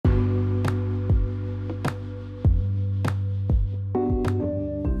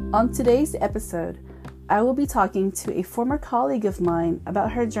On today's episode, I will be talking to a former colleague of mine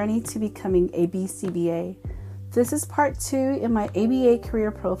about her journey to becoming a BCBA. This is part 2 in my ABA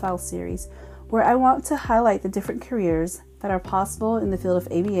career profile series, where I want to highlight the different careers that are possible in the field of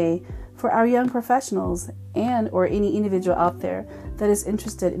ABA for our young professionals and or any individual out there that is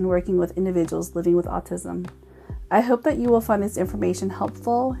interested in working with individuals living with autism. I hope that you will find this information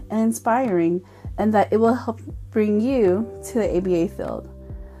helpful and inspiring, and that it will help bring you to the ABA field.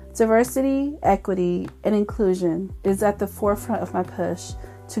 Diversity, equity, and inclusion is at the forefront of my push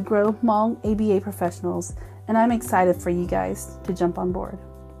to grow Hmong ABA professionals, and I'm excited for you guys to jump on board.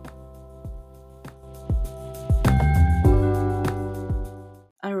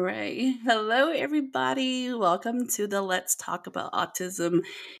 All right. Hello, everybody. Welcome to the Let's Talk About Autism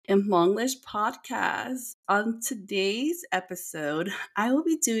in Hmonglish podcast. On today's episode, I will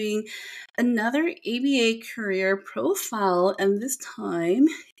be doing another ABA career profile, and this time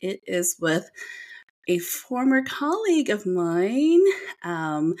it is with a former colleague of mine.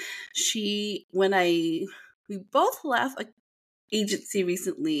 We both left a agency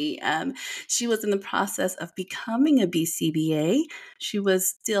recently. She was in the process of becoming a BCBA. She was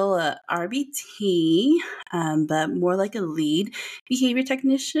still a RBT, but more like a lead behavior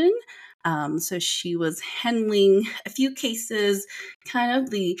technician. So she was handling a few cases, kind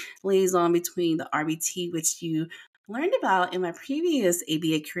of the liaison between the RBT, which you learned about in my previous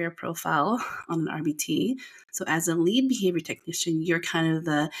ABA career profile on an RBT. So as a lead behavior technician, you're kind of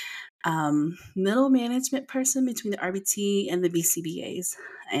the middle management person between the RBT and the BCBAs.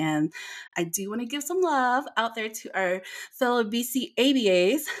 And I do want to give some love out there to our fellow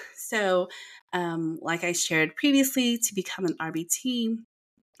BCABAs. So like I shared previously, to become an RBT,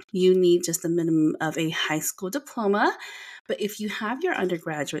 you need just a minimum of a high school diploma. But if you have your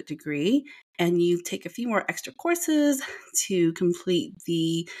undergraduate degree and you take a few more extra courses to complete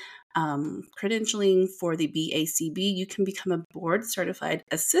the credentialing for the BACB, you can become a board certified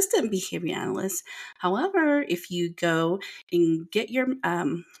assistant behavior analyst. However, if you go and get your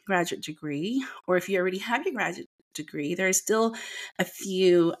graduate degree, or if you already have your graduate degree, there are still a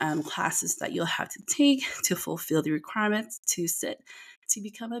few classes that you'll have to take to fulfill the requirements to sit to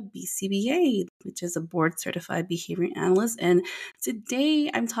become a BCBA, which is a board certified behavior analyst. And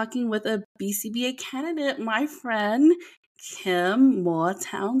today I'm talking with a BCBA candidate, my friend, Kim Moore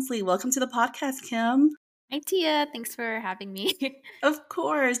Townsley. Welcome to the podcast, Kim. Hi, Tia. Thanks for having me. Of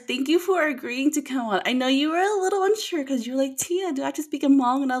course. Thank you for agreeing to come on. I know you were a little unsure because you were like, Tia, do I have to speak in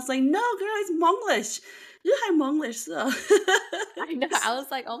Hmong? And I was like, no, girl, it's Hmonglish. You have Hmonglish, so. I know. I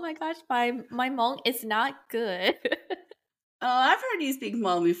was like, oh my gosh, my Hmong is not good. Oh, I've heard you speak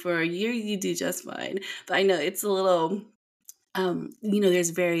Hmong before. You do just fine. But I know it's a little,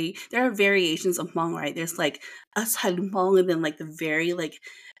 there are variations of Hmong, right? There's like Asal Hmong, and then like the very like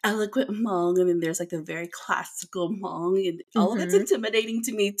eloquent Hmong, and then there's like the very classical Hmong, and all of it's intimidating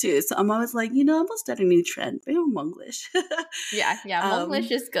to me too. So I'm always like, I'm gonna start a new trend. Maybe Hmonglish. Yeah,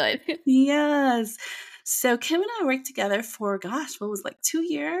 Hmonglish is good. Yes. So Kim and I worked together for, what was like 2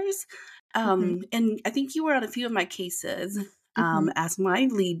 years? And I think you were on a few of my cases as my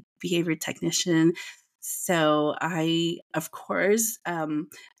lead behavior technician. So I, of course, I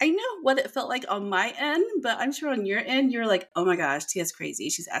know what it felt like on my end, but I'm sure on your end, you're like, oh my gosh, Tia's crazy.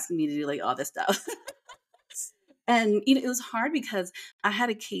 She's asking me to do like all this stuff. And it was hard because I had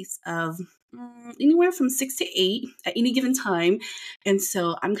a case of anywhere from 6 to 8 at any given time. And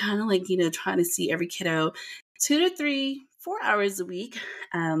so I'm kind of like, trying to see every kiddo 2 to 3, 4 hours a week.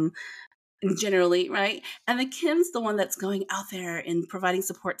 Generally, right? And then Kim's the one that's going out there and providing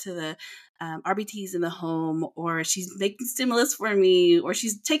support to the RBTs in the home, or she's making stimulus for me, or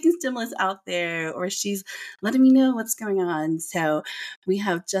she's taking stimulus out there, or she's letting me know what's going on. So we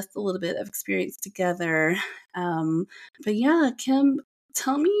have just a little bit of experience together. But yeah, Kim,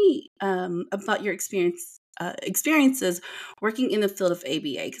 tell me about your experiences working in the field of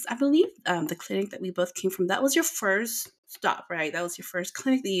ABA, because I believe the clinic that we both came from, that was your first stop, right? That was your first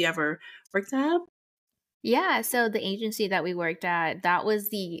clinic that you ever worked at? Yeah, so the agency that we worked at, that was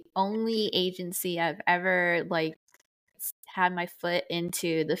the only agency I've ever had my foot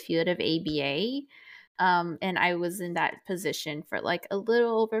into the field of ABA. And I was in that position for like a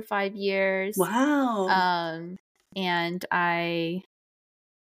little over 5 years. Wow. And I'm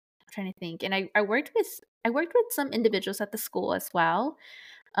trying to think. And I worked with some individuals at the school as well.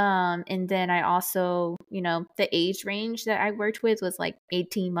 And then I also, the age range that I worked with was like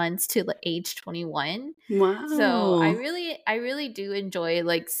 18 months to age 21. Wow. So I really do enjoy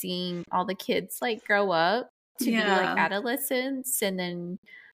like seeing all the kids like grow up to be like adolescents, and then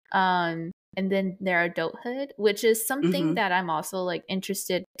and then their adulthood, which is something Mhm. that I'm also like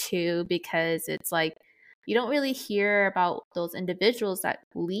interested too, because it's like you don't really hear about those individuals that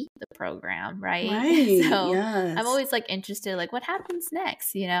lead the program, right? Right. So I'm Yes. always like interested, like what happens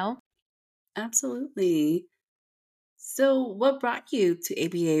next, you know? Absolutely. So, what brought you to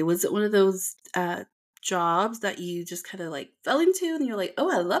ABA? Was it one of those jobs that you just kind of like fell into and you're like,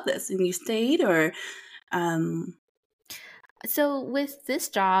 "Oh, I love this," and you stayed, or um, So with this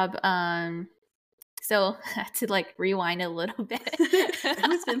job, so to like rewind a little bit.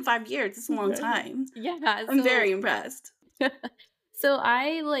 it's been 5 years. It's a long time. Yeah, I'm very impressed. so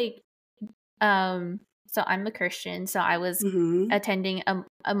I like so I'm a Christian, so I was Mhm. attending a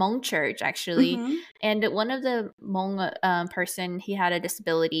Hmong church actually, Mhm. and one of the Hmong person, he had a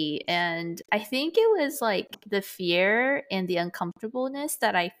disability, and I think it was like the fear and the uncomfortableness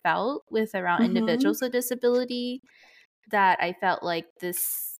that I felt with around Mhm. individuals with disability, that I felt like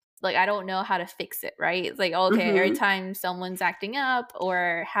this, like I don't know how to fix it, right? It's like, okay, every Mhm. time someone's acting up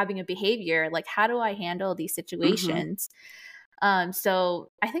or having a behavior, like how do I handle these Mhm. situations? So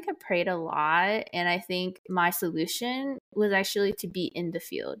I think I prayed a lot, and I think my solution was actually to be in the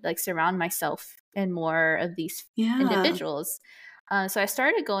field, like surround myself and more of these Yeah. individuals. So I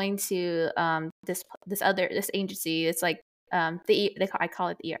started going to this agency. It's like I call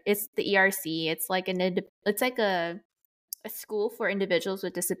it it's the ERC. It's like it's like a school for individuals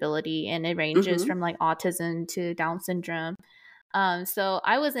with disability, and it ranges Mhm. from like autism to Down syndrome. So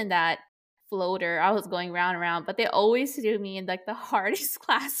I was in that floater. I was going round and round, but they always threw me in like the hardest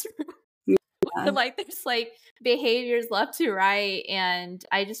classroom. Yeah. Like there's like behaviors left to right. And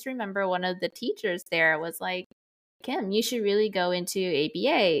I just remember one of the teachers there was like, Kim, you should really go into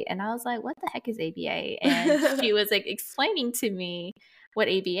ABA. And I was like, what the heck is ABA? And she was like explaining to me what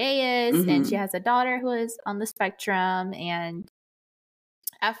ABA is. And she Mhm. has a daughter who is on the spectrum. And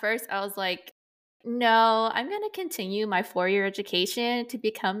at first, I was like, no, I'm going to continue my 4-year education to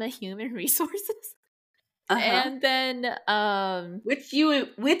become a human resources. Uh-huh. And then, Which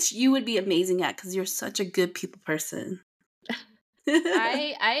you would be amazing at because you're such a good people person.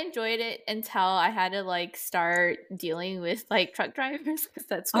 I enjoyed it until I had to like start dealing with like truck drivers because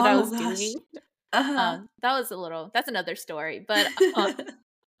that's what I Oh was gosh. doing. Uh-huh. That's another story. But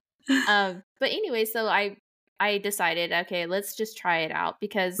anyway, so I decided, okay, let's just try it out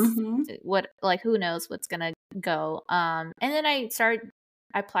because Mhm. what, like, who knows what's gonna go. And then I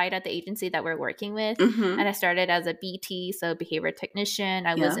applied at the agency that we're working with, and Mhm. I started as a BT, so behavior technician.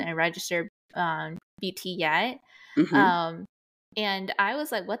 I Yeah. wasn't a registered BT yet. Mhm. Um, and I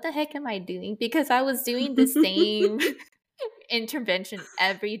was like, what the heck am I doing? Because I was doing the same intervention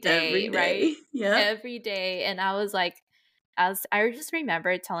every Every day, right? day. Yep. Every day. And I was like, I just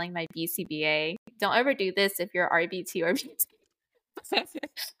remember telling my BCBA, don't ever do this if you're RBT or BT.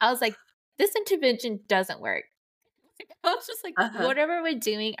 I was like, this intervention doesn't work. I was just like, Uh-huh. whatever we're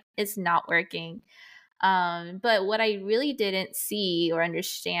doing is not working. But what I really didn't see or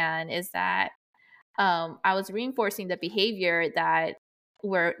understand is that I was reinforcing the behavior that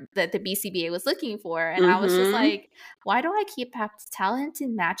the BCBA was looking for, and I was just Mhm. like, why do I keep have to tell him to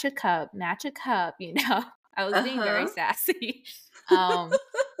match a cup? You know, I was being very Uh-huh. sassy. Um,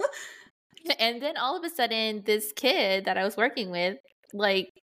 and then all of a sudden, this kid that I was working with, like,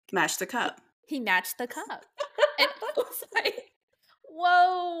 Match the cup. he matched the cup, and I was like,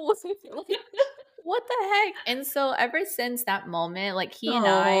 whoa. Like, what the heck? And so ever since that moment, like he and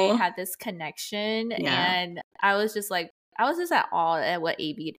I Oh. had this connection, Yeah. and I was just at awe at what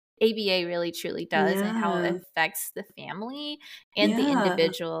ABA really truly does and how it Yeah. affects the family and the Yeah.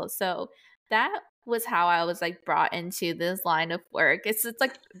 individual. So that was how I was like brought into this line of work. It's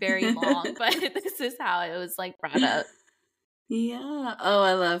like very long, but this is how it was like brought up. Yeah. Oh,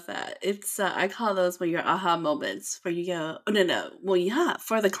 I love that. It's I call those when your aha moments where you go, oh no, no. Well, yeah,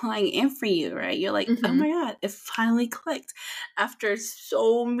 for the client and for you, right? You're like, oh Hmm. my God, it finally clicked after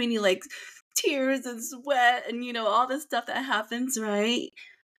so many like tears and sweat and all this stuff that happens, right?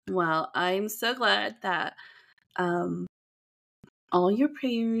 Well, I'm so glad that um all your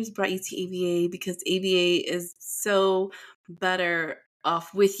prayers brought you to ABA because ABA is so better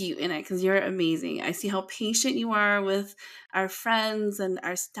off with you in it because you're amazing. I see how patient you are with our friends and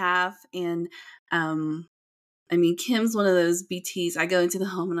our staff. And I mean, Kim's one of those BTs. I go into the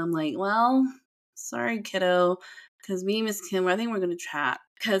home and I'm like, well, sorry, kiddo, because me and Miss Kim, I think we're going to chat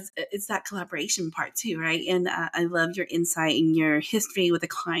because it's that collaboration part too, right? And I love your insight and your history with the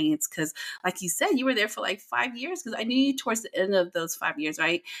clients because, like you said, you were there for like 5 years because I knew you towards the end of those 5 years,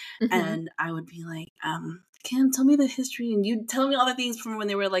 right? Hmm. And I would be like, Kim, tell me the history. And you tell me all the things from when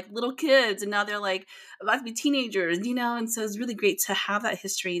they were like little kids and now they're like about to be teenagers, And so it's really great to have that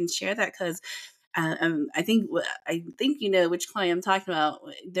history and share that because I think you know which client I'm talking about.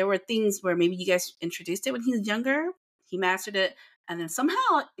 There were things where maybe you guys introduced it when he was younger, he mastered it, and then somehow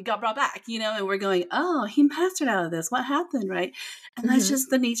it got brought back, and we're going, oh, he mastered out of this. What happened, right? And that's Hmm. just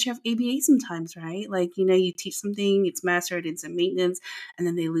the nature of ABA sometimes, right? Like you teach something, it's mastered, it's in maintenance, and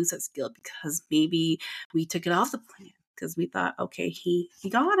then they lose that skill because maybe we took it off the plan because we thought, okay, he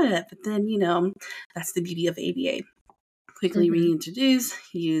got it, but then that's the beauty of ABA, quickly Hmm. reintroduce,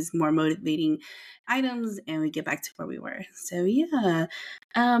 use more motivating items, and we get back to where we were. So yeah.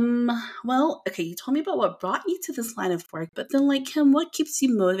 Um, well, okay, you told me about what brought you to this line of work, but then like Kim, what keeps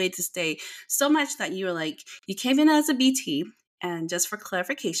you motivated to stay so much that you were like you came in as a BT, and just for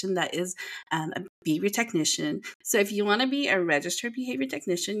clarification, that is a behavior technician. So if you want to be a registered behavior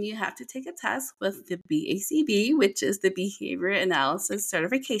technician, you have to take a test with the BACB, which is the Behavior Analysis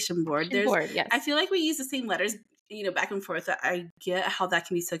Certification Board. And board, I yes. feel like we use the same letters, back and forth. I get how that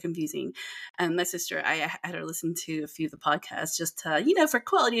can be so confusing. And my sister, I had her listen to a few of the podcasts just to, for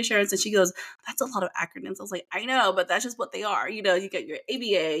quality assurance. And she goes, that's a lot of acronyms. I was like, I know, but that's just what they are. You got your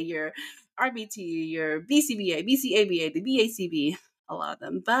ABA, your RBT, your BCBA, BCABA, the BACB, a lot of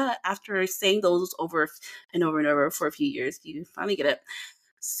them. But after saying those over and over and over for a few years, you finally get it.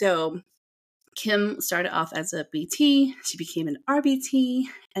 So Kim started off as a BT, she became an RBT,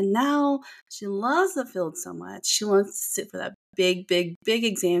 and now she loves the field so much. She wants to sit for that big, big, big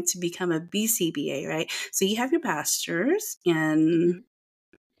exam to become a BCBA, right? So you have your master's and Mhm.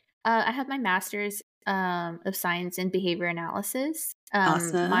 I have my master's of science in behavior analysis.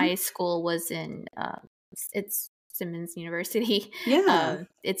 awesome. My school was in it's Simmons University. Yeah.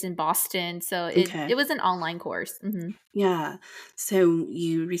 It's in Boston, so it Okay. was an online course. Hmm. Yeah. So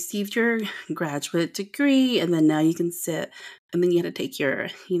you received your graduate degree and then now you can sit and then you had to take your,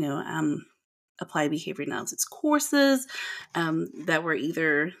 applied behavior analysis courses that were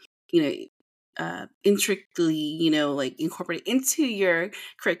either, you know, intricately, like incorporated into your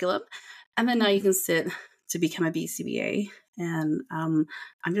curriculum. And then now you Hmm. can sit to become a BCBA. And I'm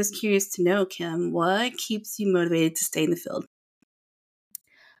just curious to know, Kim, what keeps you motivated to stay in the field?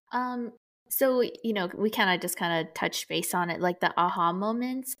 Um, so we kind of touched base on it, like the aha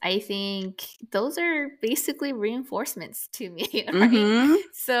moments. I think those are basically reinforcements to me, right? Mm-hmm.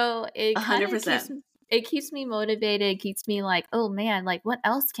 So it kind of 100%. it keeps me motivated. It keeps me like, oh man, like what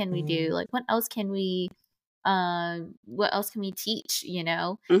else can we do? Like what else can we teach?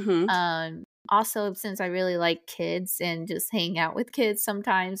 Mm-hmm. Also, since I really like kids and just hang out with kids,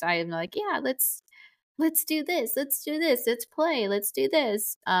 sometimes I am like, yeah, let's do this, let's do this, let's play, let's do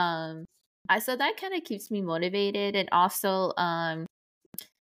this. I so that kind of keeps me motivated, and also I'm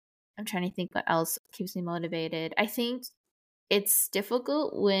trying to think what else keeps me motivated. I think it's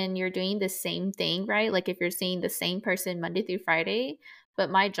difficult when you're doing the same thing, right? Like if you're seeing the same person Monday through Friday, but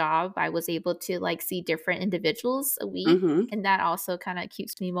my job, I was able to like see different individuals a week. Mm-hmm. And that also kind of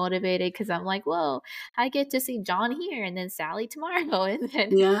keeps me motivated because I'm like, whoa, I get to see John here and then Sally tomorrow and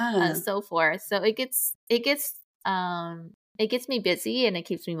then Yeah. so forth. So it gets me busy and it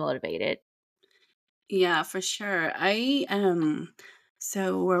keeps me motivated. Yeah, for sure.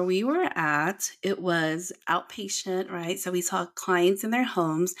 So where we were at, it was outpatient, right? So we saw clients in their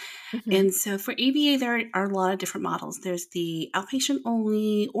homes. Hmm. And so for ABA, there are a lot of different models. There's the outpatient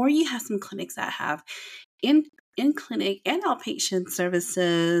only, or you have some clinics that have in in clinic and outpatient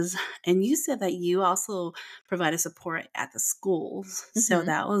services. And you said that you also provided support at the schools, so Hmm.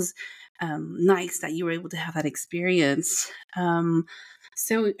 that was nice that you were able to have that experience.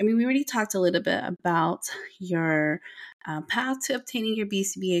 So I mean, we already talked a little bit about your path to obtaining your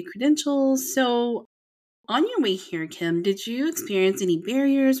BCBA credentials. So on your way here, Kim, did you experience any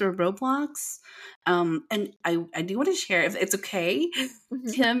barriers or roadblocks? And I do want to share, if it's okay. Hmm.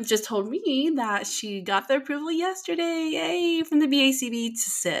 Kim just told me that she got the approval yesterday, yay, from the BACB to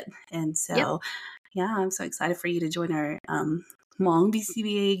sit. And Yep. so, yeah, I'm so excited for you to join our Hmong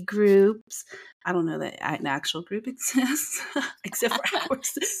BCBA groups. I don't know that an actual group exists, except for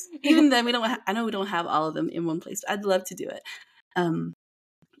ours. Even then, I know we don't have all of them in one place. I'd love to do it. Um,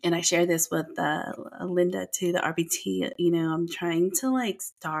 and I share this with Linda too, the RBT. I'm trying to like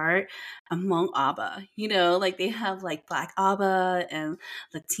start a Hmong ABBA. Like they have like Black ABBA and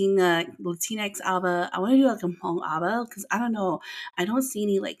Latinx ABBA. I want to do like a Hmong ABBA because I don't know, I don't see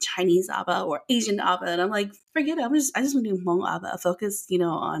any like Chinese ABBA or Asian ABBA, and I'm like, forget it. I just want to do Hmong ABBA. Focus,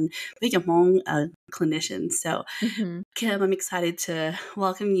 on making Hmong a clinicians. So, Mhm. Kim, I'm excited to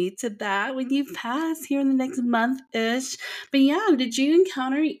welcome you to that when you pass here in the next month ish. But yeah, did you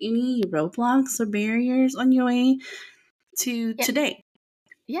encounter any roadblocks or barriers on your way to Yeah. today?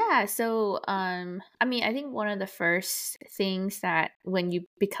 Yeah, so I mean, I think one of the first things that when you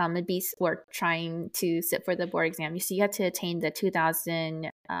become a beast or trying to sit for the board exam, you have to attain the 2000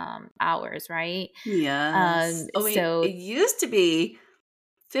 hours, right? Yes. Oh, wait, So it used to be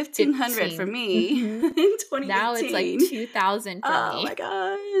 1,500 for 15. me Mhm. in Now it's like 2018. 2000 for Oh my me.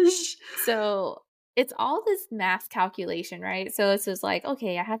 gosh. So it's all this math calculation, right? So it's just like,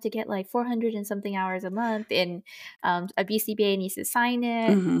 okay, I have to get like 400 and something hours a month, and a BCBA needs to sign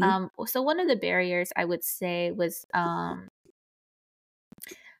it. Hmm. So one of the barriers I would say was one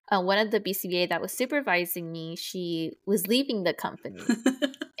of the BCBA that was supervising me, she was leaving the company.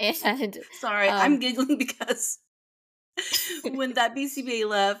 And Sorry, I'm um, giggling because when that BCBA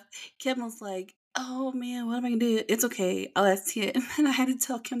left, Kim was like, "Oh man, what am I gonna do? It's okay, I'll ask Tia." And then I had to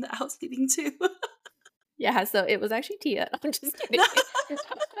tell Kim that I was leaving too. yeah, so it was actually Tia. I'm just No. kidding.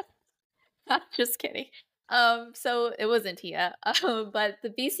 I'm just kidding. So it wasn't Tia, but the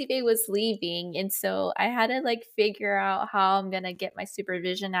BCBA was leaving, and so I had to like figure out how I'm gonna get my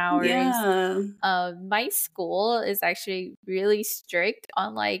supervision hours. Yeah. My school is actually really strict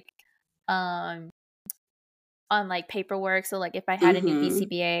um on like paperwork. So like if I had a new Mhm.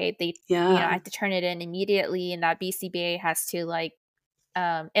 BCBA, I Yeah. had to turn it in immediately, and that BCBA has to like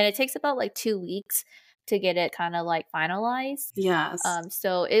and it takes about like 2 weeks to get it kind of like finalized. Yes.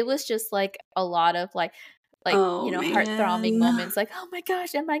 So it was just like a lot of Oh heart throbbing man. moments, like, oh my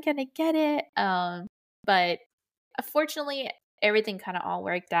gosh, am I gonna get it? But fortunately, everything kind of all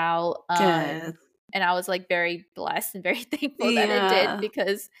worked out. Good. And I was like very blessed and very thankful that it did, Yeah.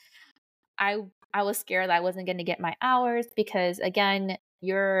 because I was scared that I wasn't gonna get my hours, because again,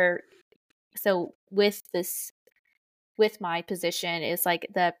 you're so with my position, it's like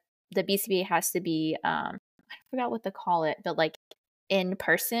the BCBA has to be, I forgot what to call it, but like in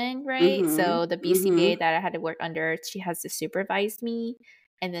person, right? Mhm. So the BCBA Mhm. that I had to work under, she has to supervise me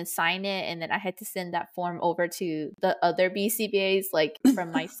and then sign it, and then I had to send that form over to the other BCBAs like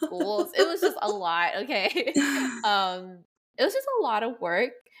from my schools. It was just a lot, okay? um it was just a lot of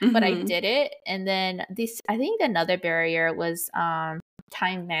work, but I Mhm. did it. And then this, I think another barrier was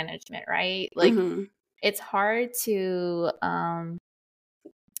time management, right? Like Mhm. it's hard to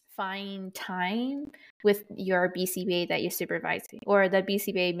find time with your BCBA that you're supervising, or the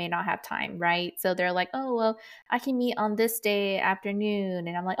BCBA may not have time, right? So they're like, oh, well, I can meet on this day afternoon.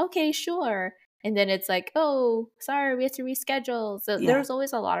 And I'm like, okay, sure. And then it's like, oh, sorry, we have to reschedule. So there Yeah. was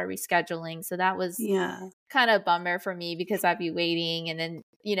always a lot of rescheduling. So that was Yeah. kind of bummer for me, because I'd be waiting, and then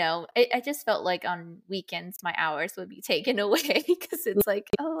I just felt like on weekends my hours would be taken away, because it's like,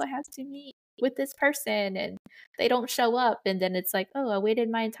 oh, I have to meet with this person and they don't show up, and then it's like, oh, I waited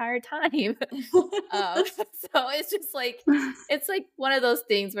my entire time. So it's like one of those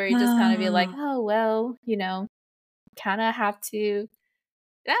things where you just kind of be like, Ah, oh well, kind of have to.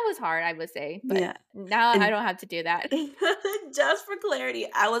 That was hard, I would say, but yeah. now I And don't have to do that. just for clarity,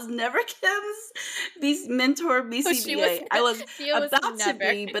 I was never Kim's mentor So she was BCBA. I was Tia was about to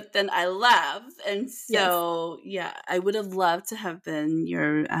never. be, but then I left. And Yes. so, yeah, I would have loved to have been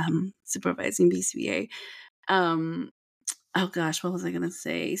your supervising BCBA. Um, oh gosh, what was I going to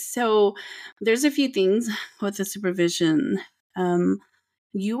say? So, there's a few things with the supervision. Um,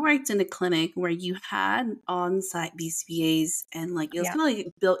 you worked in a clinic where you had on-site BCBAs and like it was Yeah. kind of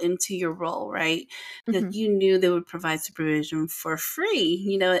like built into your role, right? Because Mhm. you knew they would provide supervision for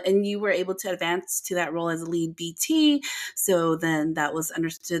free, and you were able to advance to that role as a lead BT. So then that was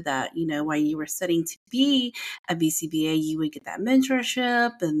understood that, while you were studying to be a BCBA, you would get that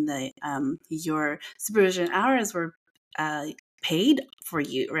mentorship and your supervision hours were uh, paid for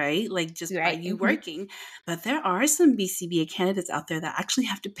you, right? Like just by Right. you Mhm. working. But there are some BCBA candidates out there that actually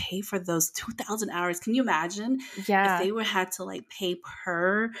have to pay for those 2,000 hours. Can you imagine if Yeah. they were had to like pay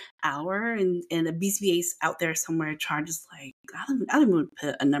per hour and a BCBA's out there somewhere charges like, I don't even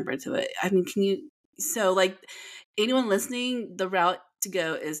put a number to it. I mean, can you, so like anyone listening, the route to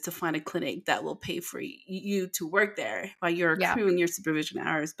go is to find a clinic that will pay for you to work there while you're Yeah. accruing your supervision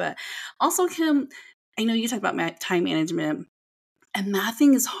hours. But also, Kim, I know you talk about time management, and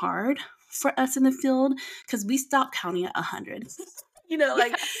mathing is hard for us in the field because we stop counting at 100.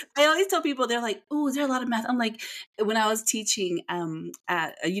 Like Yeah. I always tell people, they're like, "Oh, is there a lot of math?" I'm like, when I was teaching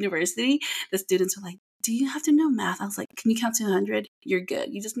at a university, the students were like, "Do you have to know math?" I was like, "Can you count to 100? You're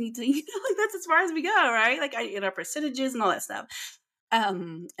good. You just need to, like that's as far as we go, right? Like in our percentages and all that stuff."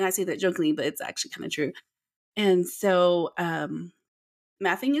 And I say that jokingly, but it's actually kind of true. And so,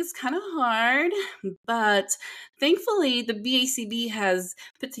 mathing is kind of hard, but thankfully the BACB has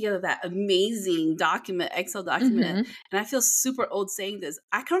put together that amazing document, Excel document. Mhm. And I feel super old saying this.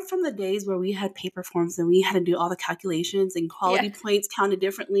 I come from the days where we had paper forms and we had to do all the calculations and Yeah. quality points counted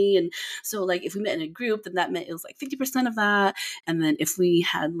differently. And so, like, if we met in a group, then that meant it was like 50% of that. And then if we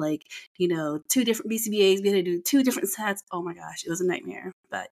had, like, two different BCBAs, we had to do two different sets. Oh my gosh, it was a nightmare.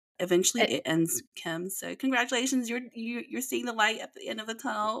 But eventually Eh, it ends, Kim. So congratulations, you're seeing the light at the end of the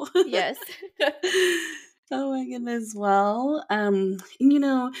tunnel. yes. Oh my goodness. Well,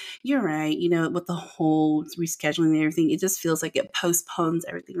 you're right. With the whole rescheduling and everything, it just feels like it postpones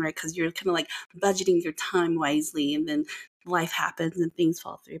everything, right? Because you're kind of like budgeting your time wisely, and then life happens and things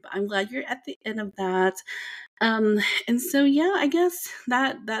fall through. But I'm glad you're at the end of that. Um, and so yeah, I guess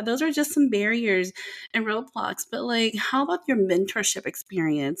that those are just some barriers and roadblocks. But like, how about your mentorship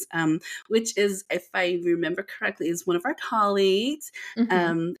experience? Which is, if I remember correctly, is one of our colleagues.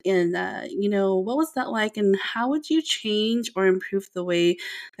 Mhm. And what was that like? And how would you change or improve the way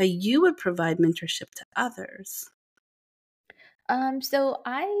that you would provide mentorship to others? So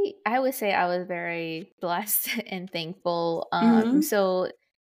I would say I was very blessed and thankful. Mm-hmm. So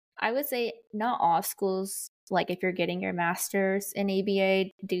I would say not all schools, like if you're getting your master's in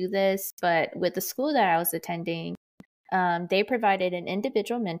ABA, do this, but with the school that I was attending, they provided an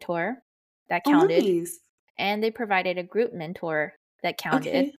individual mentor that Oh, counted, nice. and they provided a group mentor that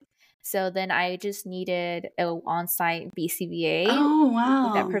counted. Okay. So then I just needed a on-site BCBA Oh,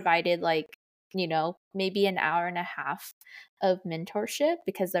 that wow. provided like, maybe an hour and a half of mentorship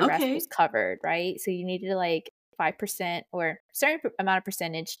because the rest was Okay. covered, right? So you needed like 5% or certain amount of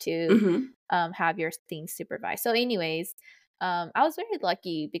percentage to Mm-hmm. have your things supervised. So anyways, I was very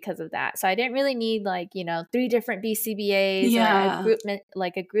lucky because of that. So I didn't really need like, three different BCBAs or Yeah.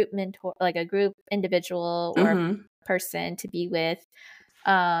 like a group mentor, like a group individual or Mm-hmm. person to be with.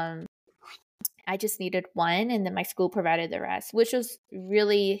 Um, I just needed one, and then my school provided the rest, which was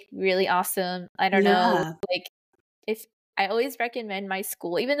really, really awesome. I don't know, Yeah. like, if I always recommend my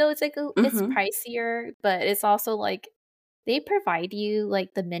school, even though it's like it's Mm-hmm. pricier, but it's also like they provide you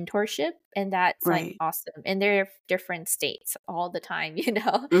like the mentorship, and that's like Right. awesome. And they're different states all the time, you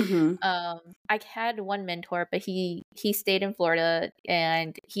know. Mm-hmm. I had one mentor, but he stayed in Florida,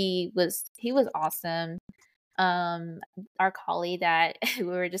 and he was awesome. Um, our colleague that we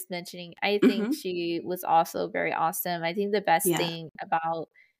were just mentioning, I think Mhm. she was also very awesome. I think the best Yeah. thing about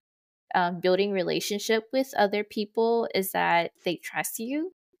building relationship with other people is that they trust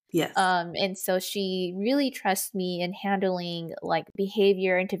you. Yes. And so she really trusts me in handling like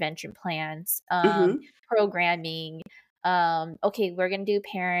behavior intervention plans, Mhm. programming. Okay, we're gonna do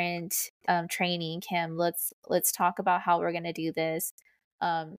parent training, Kim. Let's talk about how we're gonna do this.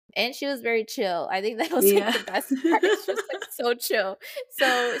 And she was very chill. I think that was like Yeah. the best part. She was like so chill.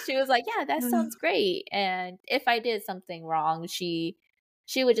 So she was like, "Yeah, that sounds great." And if I did something wrong, she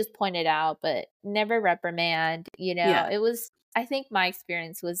would just point it out, but never reprimand. Yeah. It was. I think my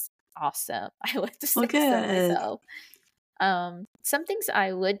experience was awesome. I would just Well, say so good. myself. Some things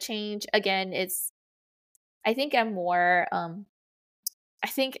I would change. Again, it's I think I'm more I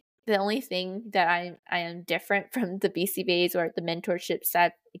think the only thing that I am different from the BCBAs or the mentorship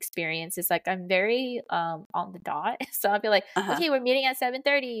set experience is like I'm very on the dot. So I'll be like, Uh-huh. okay, we're meeting at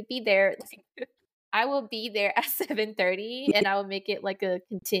 7:30. Be there. I will be there at 7:30 and I will make it like a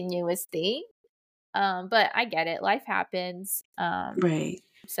continuous thing. But I get it. Life happens. Right.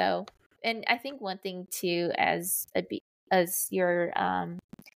 So, and I think one thing too, as you're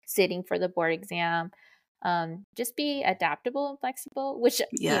sitting for the board exam, just be adaptable and flexible. Which you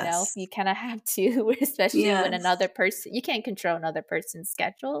Yes. kind of have to, especially when Yes. another person you can't control another person's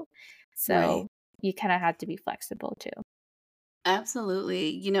schedule, Right. so you kind of have to be flexible too.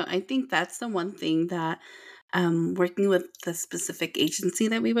 Absolutely. I think that's the one thing that working with the specific agency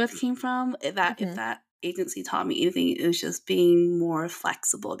that we both came from, that if Hmm. that agency taught me anything, it was just being more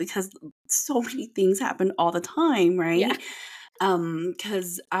flexible because so many things happen all the time, Yeah. right?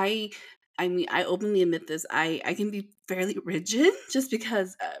 Because I mean, I openly admit this. I can be fairly rigid just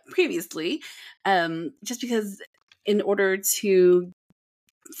because previously, just because in order to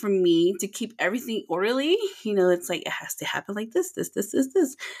for me to keep everything orderly, it's like it has to happen like this.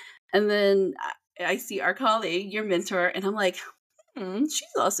 And then I see our colleague, your mentor, and I'm like,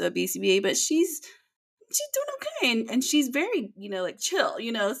 she's also a BCBA, but she's doing okay, and she's very like chill,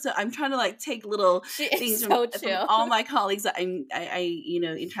 so I'm trying to like take little She is things so from chill. all my colleagues that I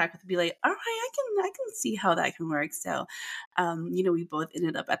interact with and be like, all right, I can see how that can work. So we both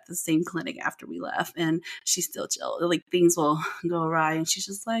ended up at the same clinic after we left, and she's still chill, like things will go awry and she's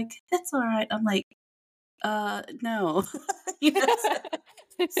just like, it's all right. I'm like, No. You know,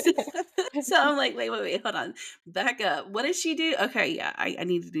 so so I'm like, "Wait, hold on. Back up. What did she do? Okay, yeah, I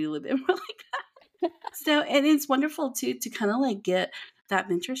need to do a little bit more like so, and it's wonderful too to kind of like get that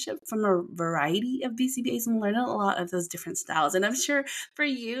mentorship from a variety of BCBAs and learn a lot of those different styles. And I'm sure for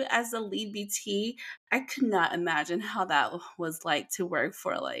you as a lead BT, I could not imagine how that was like to work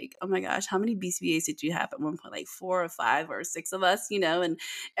for like, oh my gosh, how many BCBAs did you have at one point? Like 4 or 5 or 6 of us, and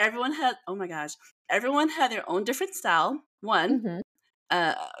everyone had, oh my gosh, everyone had their own different style. One, Mhm.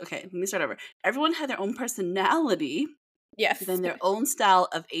 okay, let me start over. Everyone had their own personality, Yes. then their own style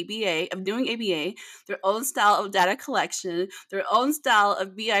of ABA, of doing ABA, their own style of data collection, their own style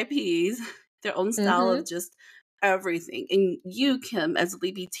of BIPs, their own style Mhm. of just everything. And you, Kim, as a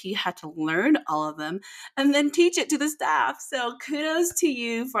lead BT, had to learn all of them and then teach it to the staff. So kudos to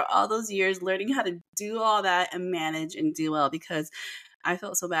you for all those years learning how to do all that and manage and do well, because I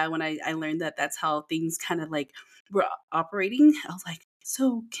felt so bad when I learned that that's how things kind of like were operating. I was like,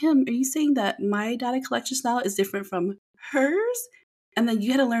 so Kim, are you saying that my data collection style is different from hers? And then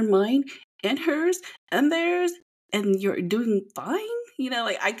you had to learn mine and hers and theirs, and you're doing fine?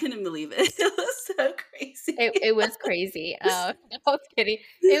 Like I couldn't believe it. It was so crazy. It was crazy. I was kidding.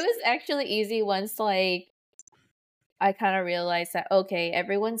 It was actually easy once, like, I kinda realized that, okay,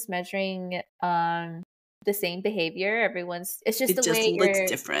 everyone's measuring, the same behavior, it's just It the just way looks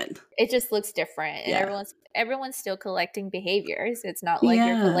different. it just looks different, and Yeah. everyone's still collecting behaviors. It's not like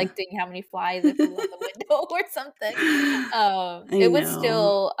you're Yeah. collecting how many flies it flew out the window or something. I know.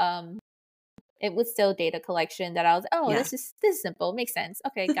 It was still data collection that I was, "Oh, Yeah. this is simple, makes sense.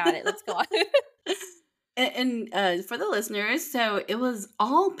 Okay, got it, let's go on." And for the listeners, so it was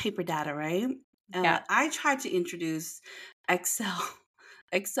all paper data, right? Yeah. I tried to introduce Excel,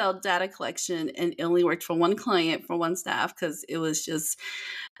 Excel data collection, and it only worked for one client, for one staff, because it was just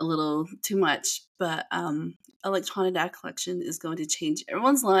a little too much. But electronic data collection is going to change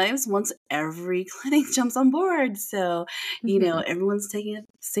everyone's lives once every clinic jumps on board. So, Mhm. everyone's taking it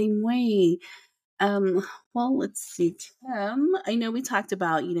the same way. Um, well, let's see, Tim. I know we talked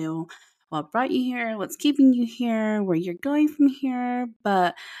about, what brought you here, what's keeping you here, where you're going from here,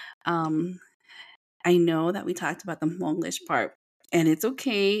 but um, I know that we talked about the Monglish part, and it's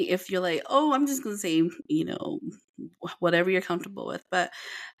okay if you're like, oh, I'm just going to say, whatever you're comfortable with. But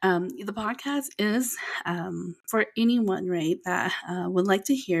the podcast is for anyone, right, that would like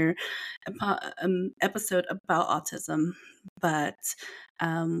to hear episode about autism. But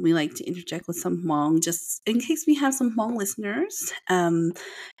we like to interject with some Hmong, just in case we have some Hmong listeners. And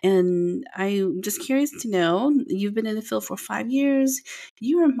I'm just curious to know, you've been in the field for 5 years.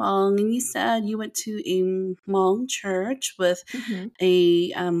 You were Hmong, and you said you went to a Hmong church with Mhm.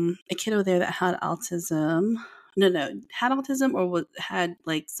 a kiddo there that had autism. No, had autism or had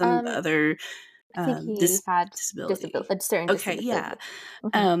like some Um, other I think he had disability. a certain Okay, yeah.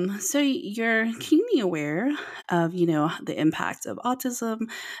 disability. Mhm. So you're keenly aware of the impact of autism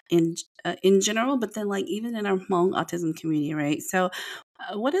in general, but then like even in our Hmong autism community, right? So,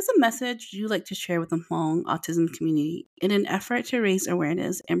 what is a message you like to share with the Hmong autism community in an effort to raise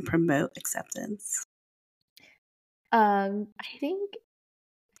awareness and promote acceptance? I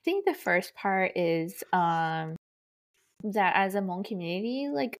think the first part is, that as a Hmong community,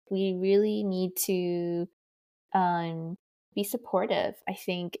 like, we really need to, um, be supportive. I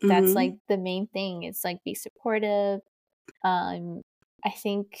think that's, Mm-hmm. like, the main thing. It's, like, be supportive. Um, I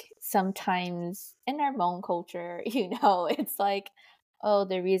think sometimes in our Hmong culture, it's like, "Oh,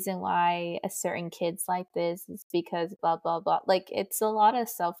 the reason why a certain kid's like this is because blah, blah, blah." Like, it's a lot of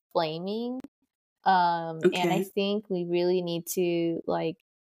self-blaming. And I Okay. think we really need to, like,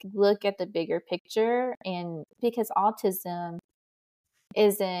 look at the bigger picture, and because autism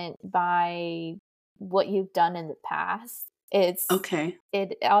isn't by what you've done in the past. Okay.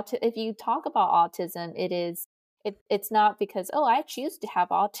 If you talk about autism, it's not because, "Oh, I choose to have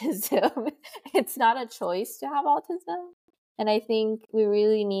autism." It's not a choice to have autism. And I think we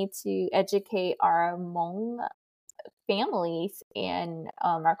really need to educate our Hmong families and,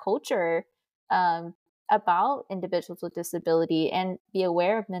 our culture, um, about individuals with disability, and be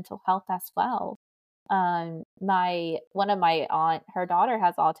aware of mental health as well. My one of my aunt, her daughter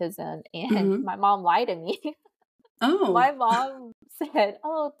has autism, and Mm-hmm. my mom lied to me. Oh, My mom said,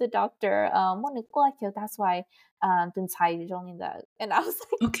 "Oh, the doctor, wanted to that's why, 顿猜中的." And I was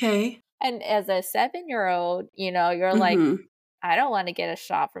like, okay. and as a 7-year-old, you're like, Mm-hmm. I don't wanna get a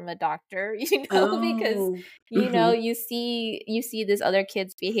shot from a doctor, because, Oh. Mm-hmm. you see this other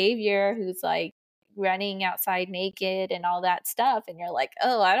kid's behavior who's, like, running outside naked and all that stuff, and you're like,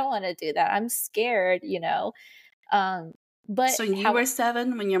 "Oh, I don't wanna do that. I'm scared," Um, but So you how were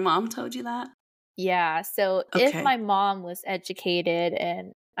 7 when your mom told you that? Yeah, so if Okay. my mom was educated,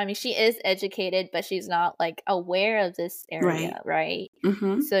 and I mean, she is educated, but she's not, like, aware of this Right. area, right?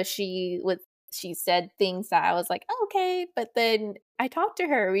 Mm-hmm. So she said things that I was like, "Oh, okay," but then I talked to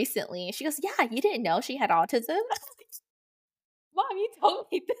her recently, and she goes, "Yeah, you didn't know she had autism?" "Mom, you told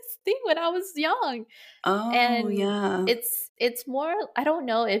me this thing when I was young." Oh, And yeah. it's more, I don't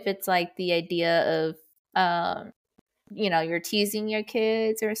know if it's, like, the idea of, um you're teasing your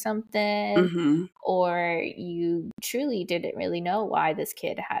kids or something, Mm-hmm. or you truly didn't really know why this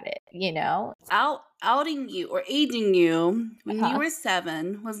kid had it, you know? Outing you or aging you when you Uh-huh. were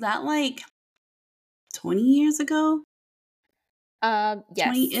 7, was that like 20 years ago?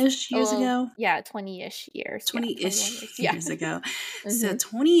 Yes. 20-ish years Oh, ago? yeah, 20-ish years. Yeah, 21 years. 20-ish Yeah. years ago. So Mhm.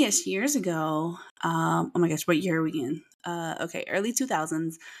 20-ish years ago, oh my gosh, what year are we in? Okay, early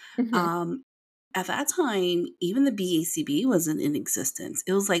 2000s. Mhm. Um, at that time, even the BACB wasn't in existence.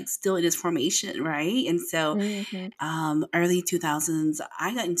 It was like still in its formation, right? And so Mhm. early 2000s,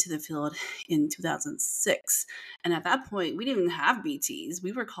 I got into the field in 2006. And at that point, we didn't even have BTs.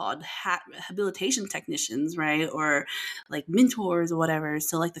 We were called habilitation technicians, right? Or like mentors or whatever.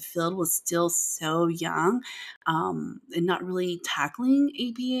 So, like, the field was still so young and not really tackling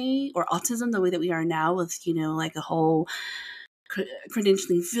ABA or autism the way that we are now with, like a whole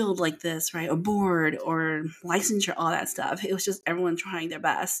credentialing field like this, right? Or board or licensure, all that stuff. It was just everyone trying their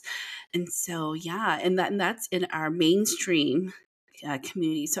best. And so, yeah, and that's in our mainstream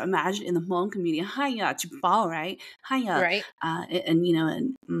community. So imagine in the Hmong community, hiya, chibao, right? Hiya, Right.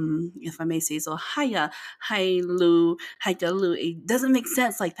 if I may say so, hiya, hi lu, hi lu. It doesn't make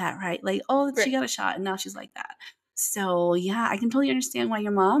sense like that, right? Like, oh, she Right. got a shot, and now she's like that. So yeah, I can totally understand why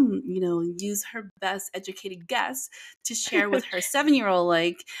your mom, used her best educated guess to share with her 7-year-old,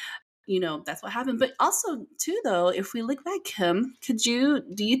 like, that's what happened. But also, too, though, if we look back, Kim,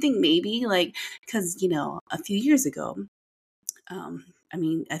 do you think maybe, like, because, a few years ago, I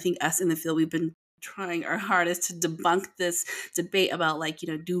mean, I think us in the field, we've been trying our hardest to debunk this debate about, like,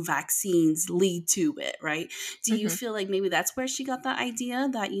 do vaccines lead to it, right? Do you Mhm. feel like maybe that's where she got that idea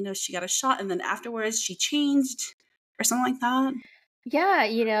that, she got a shot and then afterwards she changed or something like that?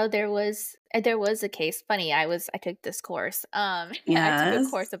 Yeah, there was a case. Funny, I took this course. I took a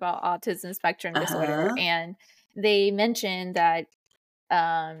Yes. course about autism spectrum disorder, Uh-huh. and they mentioned that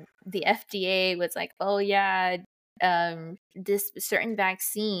the FDA was like, "Oh yeah, this certain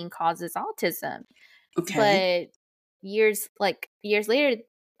vaccine causes autism." Okay. But years later,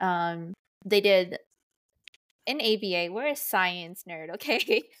 um, they did in ABA. We're a science nerd,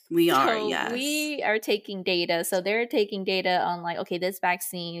 okay? We are, So yes. we are taking data. So they're taking data on, like, okay, this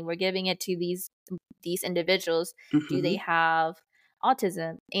vaccine, we're giving it to these individuals. Do they Mhm. have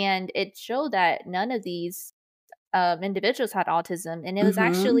autism? And it showed that none of these individuals had autism, and it was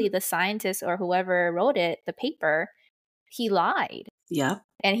actually Mhm. the scientist or whoever wrote the paper. He lied Yep.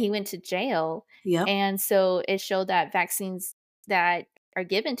 and he went to jail. Yep. And so it showed that vaccines that are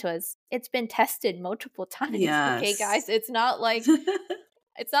given to us, it's been tested multiple times. Okay, Yes. guys, it's not like,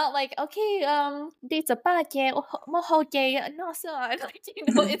 okay, dates a bad yeah, no, so like,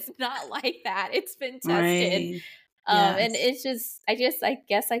 it's not like that. It's been tested. Right. And Yes. it's just, I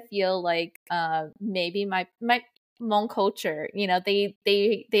guess I feel like maybe my Hmong culture,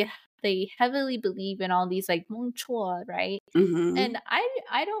 they heavily believe in all these, like, Hmong chua, right? And Mhm.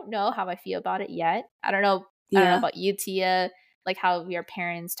 I don't know how I feel about it yet. I don't know Yeah. about you, Tia, like how your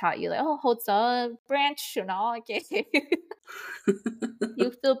parents taught you, like, "Oh, hold a branch, okay."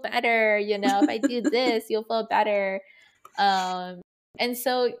 You feel better, if I do this, you'll feel better. Um, and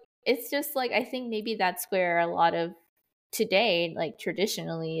so it's just like, I think maybe that's where a lot of today, like,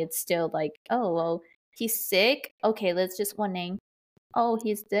 traditionally, it's still like, oh, well, he's sick. Okay, let's just one name. Oh,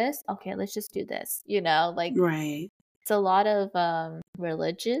 he's this. Okay, let's just do this. Like, Right. it's a lot of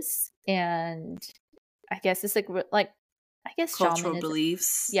religious, and I guess it's like I guess Cultural shamanism.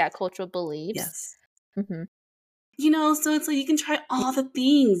 beliefs. Yeah, cultural beliefs. Yes. Mhm. So it's like you can try all the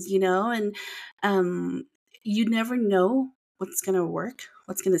things, and um, you never know what's going to work,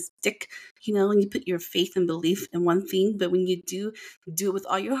 what's going to stick, when you put your faith and belief in one thing, but when you do it with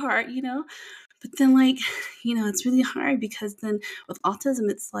all your heart, but then, like, it's really hard because then with autism,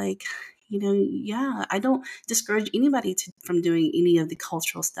 it's like, yeah, I don't discourage anybody from doing any of the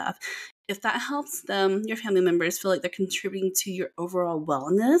cultural stuff. If that helps them, your family members feel like they're contributing to your overall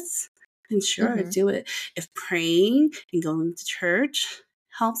wellness, then sure, Mhm. do it. If praying and going to church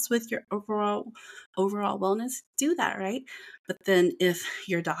helps with your overall wellness, do that, right? But then if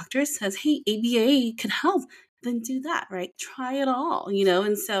your doctor says, hey, ABA could help, then do that, right? Try it all, you know?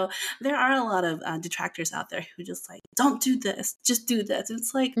 And so there are a lot of detractors out there who just like, don't do this, just do this. And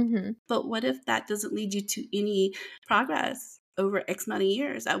it's like, Mhm. but what if that doesn't lead you to any progress over X amount of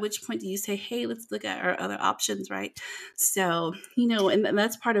years? At which point do you say, hey, let's look at our other options, right? So, you know, and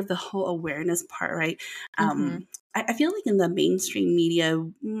that's part of the whole awareness part, right? Mhm. I feel like in the mainstream media,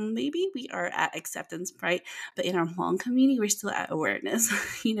 maybe we are at acceptance, right? But in our Hmong community, we're still at awareness.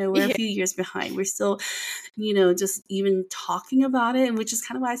 You know, we're a Yeah. few years behind. We're still, you know, just even talking about it, which is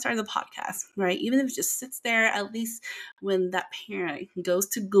kind of why I started the podcast, right? Even if it just sits there, at least when that parent goes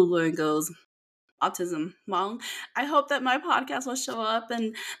to Google and goes, autism Hmong, I hope that my podcast will show up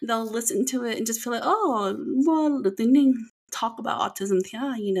and they'll listen to it and just feel like, oh, well, the thing talk about autism,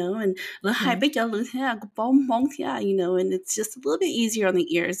 yeah, you know, and Mhm. you know, and it's just a little bit easier on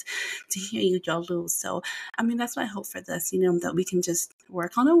the ears to hear you y'all. So, I mean, that's my hope for this, you know, that we can just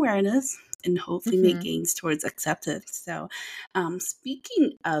work on awareness and hopefully make Mhm. gains towards acceptance. So,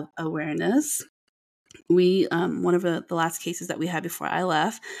 speaking of awareness, we one of the last cases that we had before I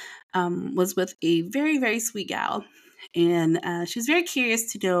left was with a very very sweet gal, and she was very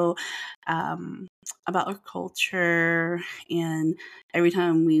curious to know um, about our culture. And every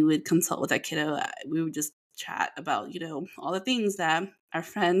time we would consult with that kiddo, we would just chat about, you know, all the things that our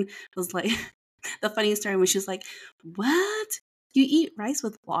friend was like. The funniest story when she was like, "What? You eat rice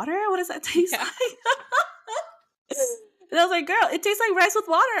with water? What does that taste Yeah. like?" And I was like, girl, it tastes like rice with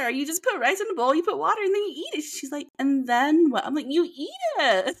water. You just put rice in a bowl, you put water, and then you eat it. She's like, and then what? I'm like, you eat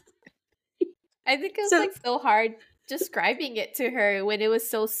it. I think it was, So like, so hard describing it to her when it was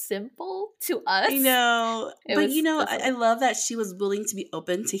so simple to I us. know, It but you was know, just I like love that she was willing to be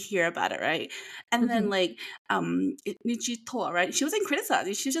open to hear about it, right? And then Mhm. like, Nichi Toa, right? She wasn't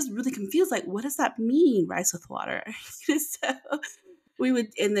criticizing; she was just really confused. Like, what does that mean, rice with water? So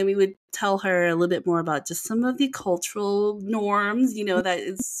and then we would tell her a little bit more about just some of the cultural norms, you know, that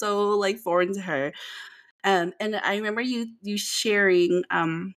is so like foreign to her. And I remember you sharing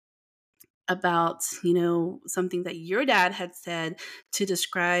about, you know, something that your dad had said to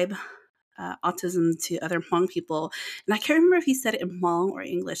describe autism to other Hmong people. And I can't remember if he said it in Hmong or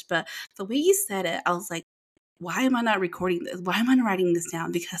English, but the way he said it, I was like, why am I not recording this? Why am I not writing this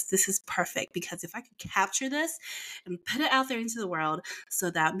down? Because this is perfect. Because if I could capture this and put it out there into the world so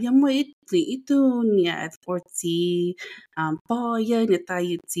that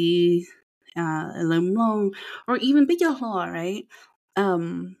or even bigger right?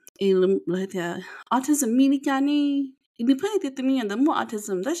 Autism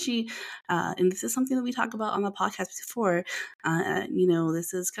autism that she and this is something that we talk about on the podcast before. You know,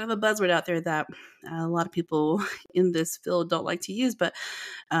 this is kind of a buzzword out there that a lot of people in this field don't like to use, but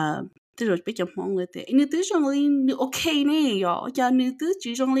uh, 这种比较忙了的，你对上你 OK 呢哟，呀你对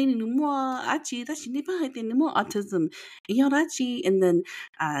住上你more actually that's你不会的more autism，要那去 and then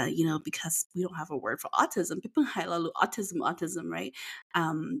you know, because we don't have a word for autism, people have autism right.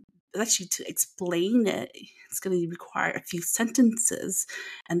 um Actually to explain it, it's going to require a few sentences,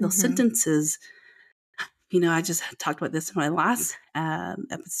 and those Mhm. sentences, you know, I just talked about this in my last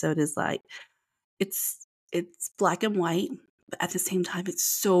episode, is like it's black and white, but at the same time it's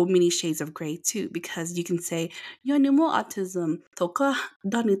so many shades of gray too, because you can say you no more autism toka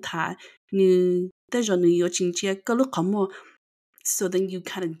danita nu deja nu yo chinchia kalukamo. So then you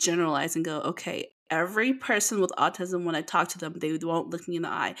kind of generalize and go, okay, every person with autism, when I talk to them, they won't look me in the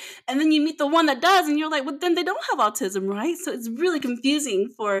eye. And then you meet the one that does, and you're like, well, then they don't have autism, right? So it's really confusing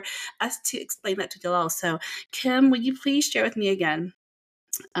for us to explain that to Jalal. So, Kim, would you please share with me again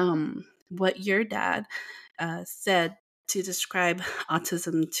what your dad said to describe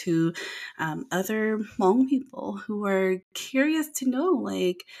autism to other Hmong people who are curious to know,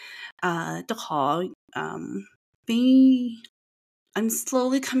 like, be I'm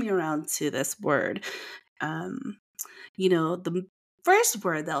slowly coming around to this word. Um, you know, the first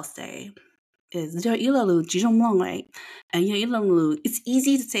word they'll say is "叫伊勒鲁集中梦", right? And yeah, ilalu, it's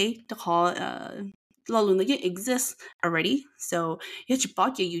easy to say to call lalu it exists already. So you have to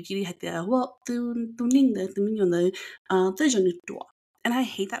buy your usually had the well to ning the meaning the vision door. And I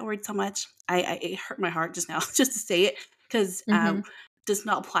hate that word so much. It hurt my heart just now just to say it, because Mhm. does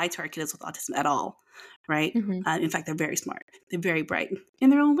not apply to our kids with autism at all, right? Mhm. In fact, they're very smart. They're very bright in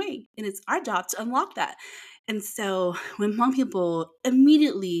their own way, and it's our job to unlock that. And so when Hmong people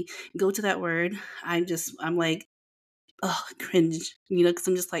immediately go to that word, I'm like, oh, cringe, you know, because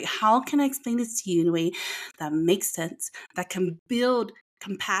I'm just like, how can I explain this to you in a way that makes sense, that can build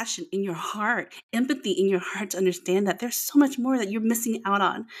compassion in your heart, empathy in your heart, to understand that there's so much more that you're missing out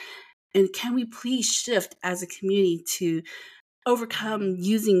on. And can we please shift as a community to overcome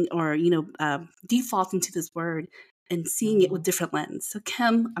using or defaulting to this word and seeing it with different lens. So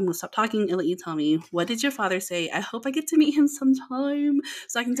Kim, I'm gonna stop talking and let you tell me, what did your father say? I hope I get to meet him sometime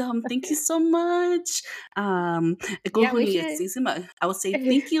so I can tell him thank you so much. Yeah, we should. I will say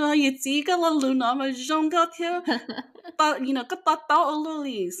thank you.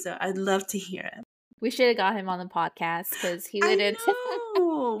 So I'd love to hear it. We should have got him on the podcast because he I would have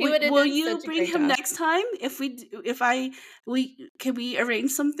know. he would have Will done you such a bring great him job. next time? If I we can we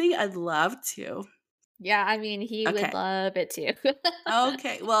arrange something? I'd love to. Yeah, I mean, he would Okay. love it too.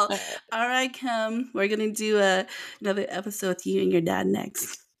 Okay. Well, Uh, all right, Kim. We're gonna do another episode with you and your dad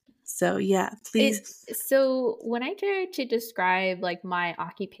next. So yeah, it please. so when I try to describe like my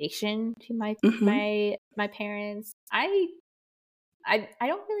occupation to my Mm-hmm. my parents, I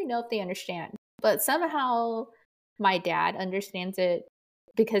don't really know if they understand, but somehow my dad understands it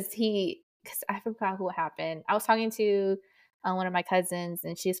because I forgot what happened. I was talking to one of my cousins,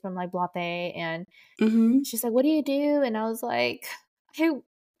 and she's from like Blatte, and Mm-hmm. she's like, "What do you do?" And I was like, "I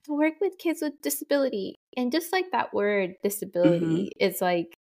work with kids with disability." And just like that word Mm-hmm. disability, it's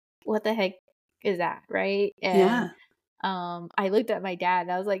like, what the heck is that, right? And Yeah. I looked at my dad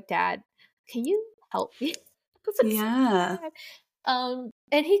and I was like, "Dad, can you help me?" I was so Yeah. sad.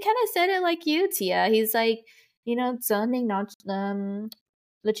 And he kind of said it like you, Tia. He's like, zoning not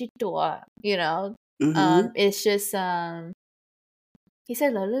legit door, Mm-hmm. it's just he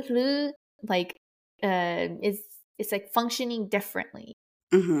said like it's like functioning differently.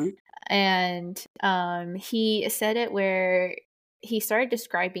 Mm-hmm. And he said it where he started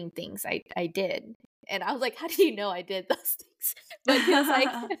describing things I did. And I was like, how do you know I did those things? But he was like,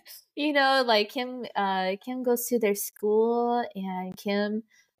 like Kim goes to their school, and Kim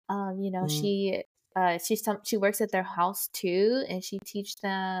she works at their house too, and she teach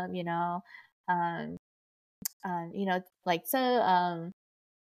them, um like so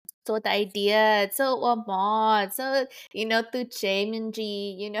the idea, so what, so to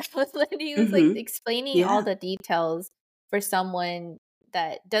Jaminji, then he was like Mm-hmm. explaining all Yeah. the details for someone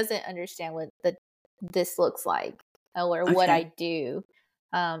that doesn't understand what this looks like, or what Okay. I do.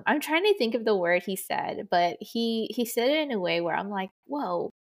 I'm trying to think of the word he said, but he said it in a way where I'm like, whoa,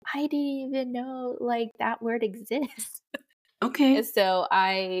 I didn't even know like that word exists. And Okay. so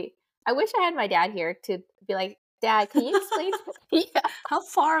I wish I had my dad here to be like, Dad, can you explain to me? How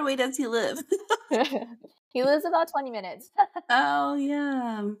far away does he live? He lives about 20 minutes. Oh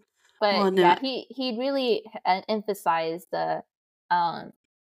yeah. But Well, yeah, no. he really emphasized um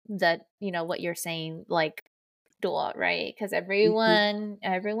what you're saying, like door, right? Because Mm-hmm.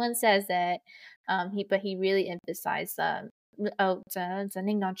 everyone says that. He really emphasized oh,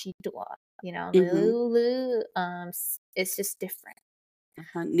 door, Mm-hmm. it's just different.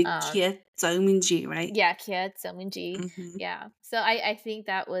 Um Nikkiet right? Yeah, Kiet Seungji. Mm-hmm. Yeah. So I think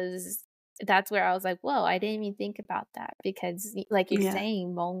that's where I was like, "Whoa, I didn't even think about that," because like you're Yeah.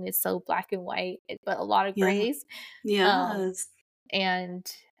 saying, Hmong is so black and white, but a lot of Yeah. grays. Um, Yes. and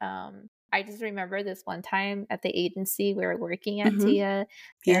I just remember this one time at the agency we were working at, Mhm. Tia,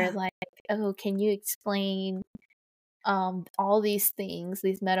 they're Yeah. like, "Oh, can you explain all these things,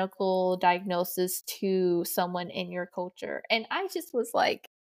 these medical diagnoses to someone in your culture?" And I just was like,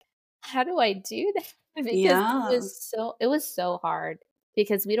 how do I do that? Because Yeah. it was so hard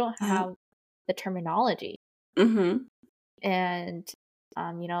because we don't Yeah. have the terminology. Mhm. And,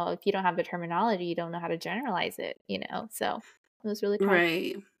 if you don't have the terminology, you don't know how to generalize it, So it was really tough.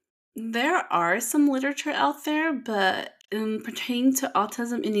 Right. There are some literature out there, but in pertaining to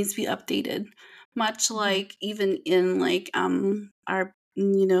autism, it needs to be updated. Much Mhm. like even in like our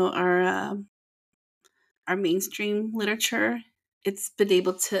mainstream literature, it's been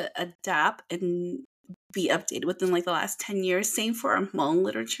able to adapt and be updated within like the last 10 years. Same for our Hmong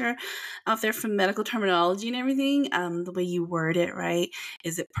literature out there, from medical terminology and everything. The way you word it, right?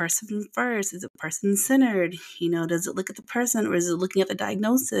 Is it person first? Is it person centered? Does it look at the person, or is it looking at the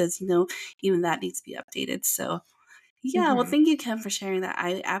diagnosis? Even that needs to be updated. So yeah, well, Mhm. thank you, Kim, for sharing that.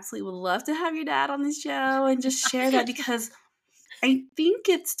 I absolutely would love to have your dad on the show and just share that, because I think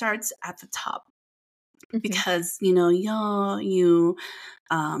it starts at the top. Mhm. Because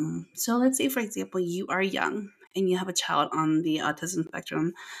so let's say, for example, you are young and you have a child on the autism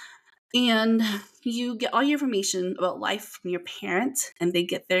spectrum, and you get all your information about life from your parent, and they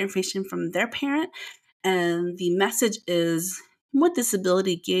get their information from their parent, and the message is what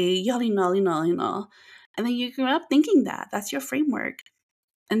disability gay yali nali nali na. And then you grow up thinking that that's your framework.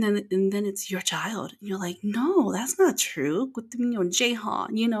 And then it's your child. And you're like, no, that's not true. Mhm.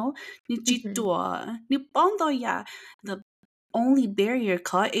 The only barrier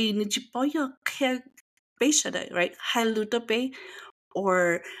ka eh, Beishada, right? Hailutabe,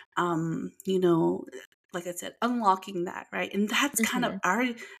 or you know, like I said, unlocking that, right? And that's kind of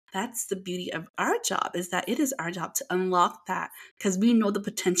Mm-hmm. that's the beauty of our job, is that it is our job to unlock that, because we know the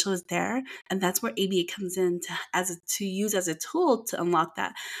potential is there, and that's where ABA comes in to use as a tool to unlock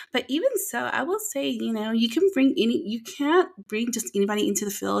that. But even so, I will say, you know, you can't bring just anybody into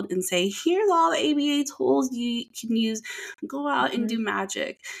the field and say, here's all the ABA tools you can use, go out and do Mm-hmm.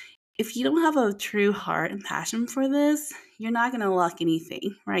 magic. If you don't have a true heart and passion for this, you're not going to unlock anything,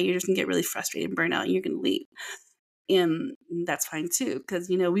 right? You're just going to get really frustrated and burn out, and you're going to leave. And that's fine too, because,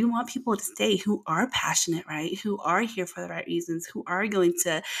 you know, we want people to stay who are passionate, right? Who are here for the right reasons, who are going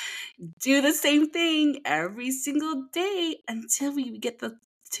to do the same thing every single day until we get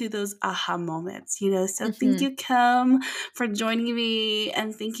to those aha moments, you know. So thank Mm-hmm. you, Kim, for joining me,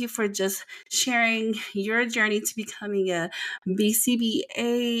 and thank you for just sharing your journey to becoming a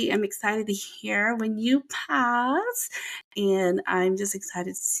BCBA. I'm excited to hear when you pass, and I'm just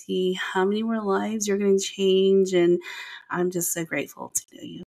excited to see how many more lives you're going to change, and I'm just so grateful to know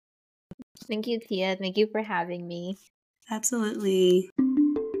you. Thank you, Tia. Thank you for having me. Absolutely.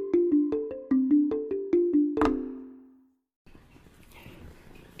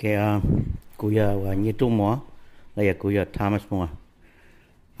 cái cú giờ và như tu múa là giờ cú giờ Thomas múa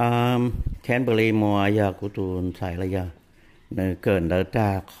Can't believe múa giờ cú tu sai là giờ nơi cơn đỡ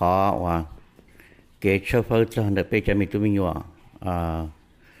ta khó và cái số phơi cho được bây giờ mình tu mình nhọ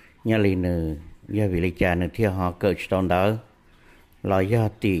nhà lì nữa giờ vì lý cha nữa thì họ cỡ trong đó là giờ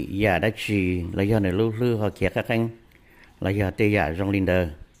tỷ giờ đã chỉ là giờ nữa lưu lưu họ kia các anh là giờ tỷ giờ trong linh đời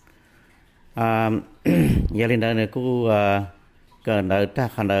giờ linh đời nữa cú cái đời ta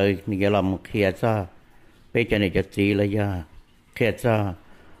khăn đời như làm kia cho bây giờ nàyจะตีเลยya kia cho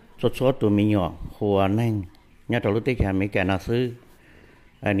số tụi mình nhỏหัวนั่งnhớ trong lúcที่ฉันไม่แก่น่าซื้อ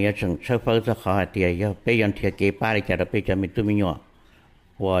อันนี้ฉันเชื่อฟังจะขอเดียวไปยันเทียเก็บป้าเลยจะไปจะมีตัวmình nhỏ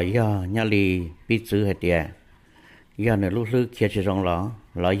หัวยาnhớลีปีซื้อให้เดียวยาเนี่ยลูกซื้อเขียนจะรองหล่อ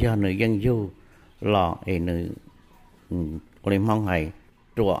หล่อยาเนี่ยยังอยู่หล่อไอ้เนี่ยคนมองให้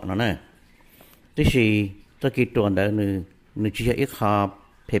ตัวนั่นน่ะที่สี่ตะกี้ตัวเดินนึกจะอีกข้า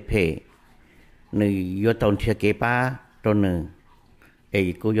เพ่นึกยอดตอนเทียเก็บป้าตัวนึงไอ้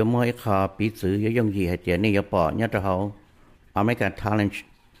กูยอมมองข้าปีซื้อยยังยี่ให้เดียนี่ยอปอเนี่ยจะเขาอเมริกันทาเลนต์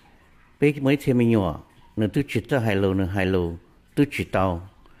ปีไม่เทียมีหนัวนึกตู้จิตจะไฮโลนึกไฮโลตู้จิตเตา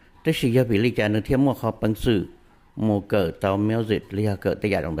แต่สิ่งที่พิจารณานึกเทียมว่าเขาเป็นสื่อโมเกิดเตาเมลซิตเรียกเกิดตัว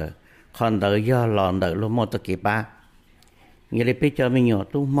อย่างตรงเดิมคนเดินย่อหลอนเดินลงมอตะเก็บป้าอย่างนี้พิจารณามีหนัว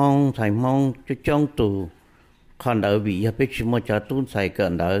ตู้มองใส่มองจะจ้องตู้คนเดินวิยาพิจารณาจะตู้ใส่เกิ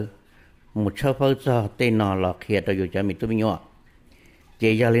นเดินmột số phơi cho tên nó là khi tôi dùng cho mình tôi nhỏ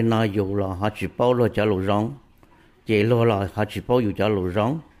chị gia lên nó dùng là họ chỉ bao lo cho lũ rong chị lo là họ chỉ bao dùng cho lũ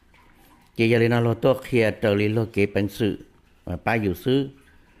rong chị gia lên nó lo tôi khi tôi lên lo kế bản sự ba dùng sư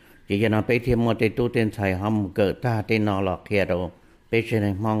chị gia nó bây thêm một tên tu tên thầy họ một cỡ ta tên nó là khi tôi bây giờ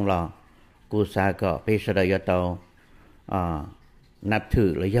này mong là cô sa có bây giờ đây tôi nạp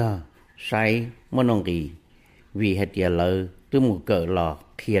thử là do sai muốn nông kỳ vì hết giờ lời tôi một cỡ là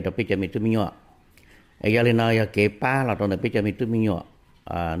khi đó bây giờ mình tôi nhỏ giờ lên nói cái ba là trong bây giờ mình tôi nhỏ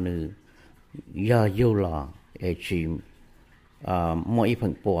nữ giờ yêu là chỉ mỗi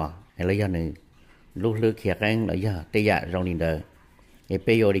phần bùa hay là giờ nữ lúc lứa kia anh là giờ tây dạ trong linh đời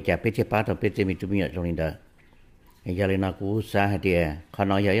bây giờ đi chả bây giờ ba bây giờ mình tôi nhỏ trong linh đời giờ lên nói cú xa thì họ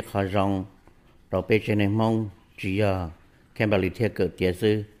nói giờ họ rong rồi bây giờ này mong chỉ giờ cái bảo lý theo cỡ tiền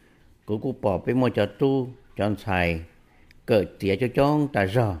sư cú bỏ bây giờ cho tu cho xài cỡ tiền cho chong ta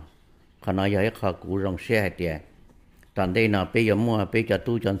rõเขาnói giờ họ cũ rong xe tiền tận đây nào bây giờ mua bây giờ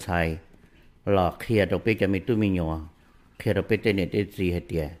tu chọn xài là khi đó bây giờ mình tu mình nhỏ khi đó bây giờ này để gì hết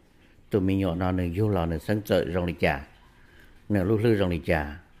tiền tu mình nhỏ nó này vô là này sáng trợ rong đi trả này lúc lư rong đi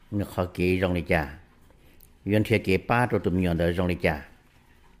trả này họ kỹ rong đi trả原贴给八周都没有的让你家，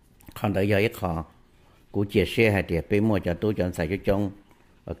看到有一行，估计些还得被莫家都讲在就中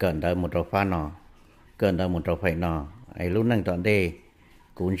，gần到một trò pha nọ, gần到một trò phải nọ, ai lúc năng tận đây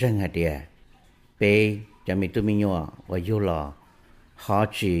cũng rất hay địa, bé cho mình tụi mình nhỏ và vô lò, họ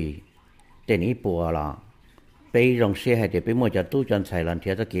chỉ tên ít bùa lò, bé rong xe hay địa bé莫家都讲在lần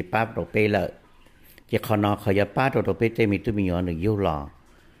theo tất cả ba đồ bé lợi, chỉ còn nó khỏi ba đồ bé tên mình tụi mình nhỏ được vô lò,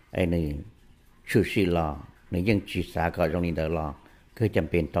 ai này chủ sĩ lò. Nếu như chỉ xã có trong linh đời là cứ chăm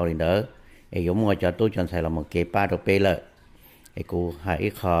bên tàu linh đời, ấy giống như cho tôi chọn sai là một cái ba đồ bê lợi, ấy cô hãy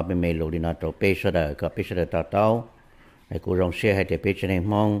khó bên mấy lũ đi nó đồ bê sau đó có bê sau đó tàu tàu, ấy cô rong xe hay để bê cho nên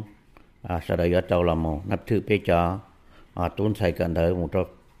mong, sau đó giờ tàu là một nắp thứ bê cho, tuôn sai cần đời một trò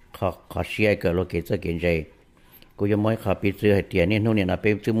khó xe cái lô kế cho kiện gì, cô giống như khó bê chưa hay tiền nên hôm nay là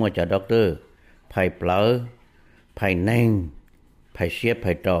bê chưa mua cho doctor, phải bỡ phải neng phải xếp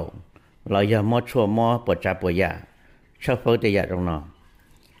phải trầu là giờ mót chua mót bột chả bột dạ sắp phơi để dạ trong nó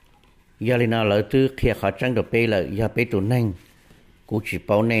giờ li nào lỡ thứ kia khó trăng được bê lỡ giờ bê tụ neng cú chỉ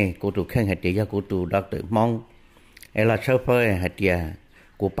bao nè cú tụ khen hạt địa giờ cú tụ đắc tự mong ấy là sắp phơi hạt địa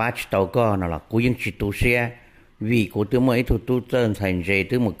cú ba chỉ tàu co nó là cú những chỉ tụ xe vì cú từ mấy tụ tụ chân thành dễ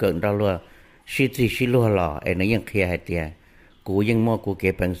từ một cận ra luôn xí gì xí luôn lò ấy nó những kia hạt địa cú những mua cú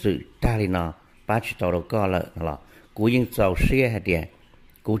kẹp bằng sự ta li nào ba chỉ tàu đâu co lỡ là cú những giàu xe hạt địa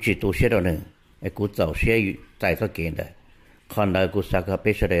cú chỉ tụ xe đâu nữa ấy cú giàu xe tại sao kiện đấy còn đời cú sao cái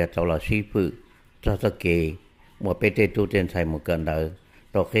bây giờ giàu là sĩ phụ cho sao kiện một bây giờ tu tiên thành một cận đời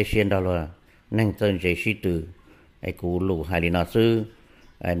rồi khi xuyên đó là năng chân dễ sĩ tử ấy cú lù hai đi nào sư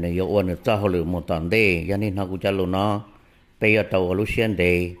ấy này yêu ôn cho họ lử một tuần đây cho nên họ cũng cho lù nó bây giờ tàu lù xuyên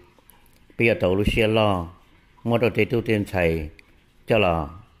đây bây giờ tàu lù xuyên lo một đầu tiên tu tiên thành cho là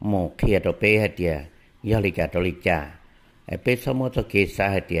một kia đầu bây hết địa giờ lịch cả đầu lịch trả ấy bây giờ một số kế xa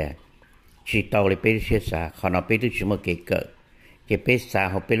hết địa chỉ tàu lịch bây giờ xa còn nó bây giờ chỉ một kế cỡ cái bây giờ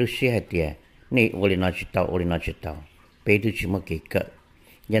họ bây giờ xe hết địaนี่โอลินาจิตตาโอลินาจิตตาไปดูชิมกิเกะ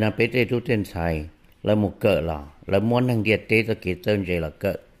ยันไปเตดูเต็นไซแล้วมุกเกะล่ะแล้วม้วนนั่งเดียเตตะกิเตินเจละเก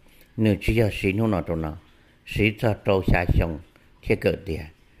ะเนื้อชียสีนู่นน่ะตัวน่ะสีจะโตชาชงเทเกะเดีย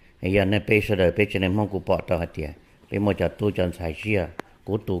ยันในไปเสด็จไปจะในมองกูปอต่อเดียไปมอจะตูจันไซเชีย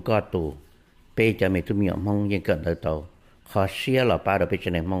กูตูก็ตูไปจะไม่ตุ้มยอมมองยังเกิดเลยโตขอเชียหล่อป้าเราไปจะ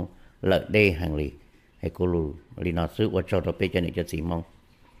ในมองเลิกได้หังลีให้กูรู้ลีนาซื้อว่าเจ้าเราไปจะในจะสีมอง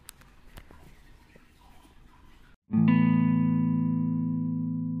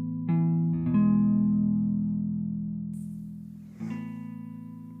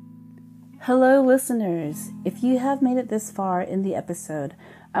Hello, listeners. If you have made it this far in the episode,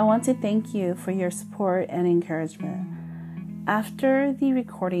 I want to thank you for your support and encouragement. After the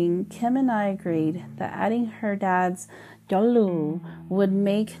recording, Kim and I agreed that adding her dad's Yolu would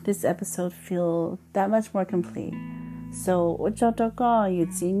make this episode feel that much more complete. So, cho có yu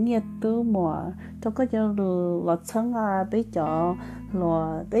chỉ nhiệt tu mùa, cho có Yolu lo chân à bây giờ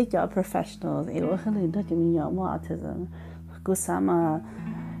lo bây giờ professionals, ilo hơn đó chỉ mình nhỏ mua autism. Cú sama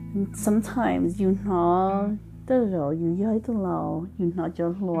sometimes you know tới rồi you nhớ tới lâu you know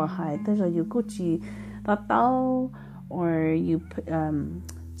cho lùa hại tới rồi you có chỉ tao or you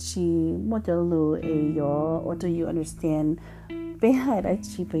chỉ một cho lùa ấy yo or do you understand bé hại đã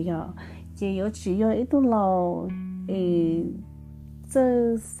chỉ bây giờ chỉ yo chỉ yo ít tới lâu ấy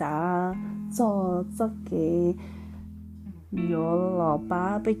这啥做给有老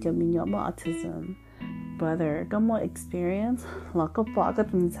爸被叫mình有autism brother có more experience là có bỏ cái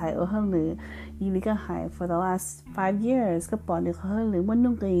tình trạng ở hơn nữa như cái hải for the last 5 years có bỏ được hơn nữa muốn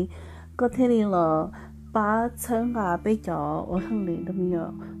nông kỳ có thể đi là ba chân gà bây giờ ở hơn nữa đâm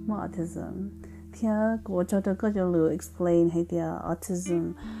nhớ mà autism thì cô cho tôi có cho lừa explain hay thì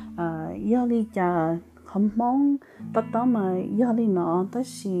autism do lý do không mong tất đó mà do lý nó đó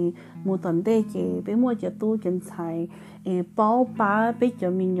là một tuần đây chị bây mua cho tôi chân chạy bảo ba bây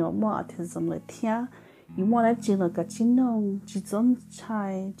giờ mình nhớ mà autism là theo you want to chỉ là cái chính nông chỉ giống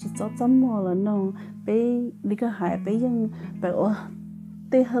trái chỉ giống mò là nông bé đi cái hải bé nhưng bé ở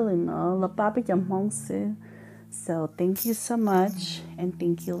tây hơn nó là ba bé chấm mong sự so thank you so much and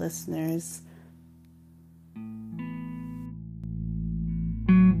thank you listeners.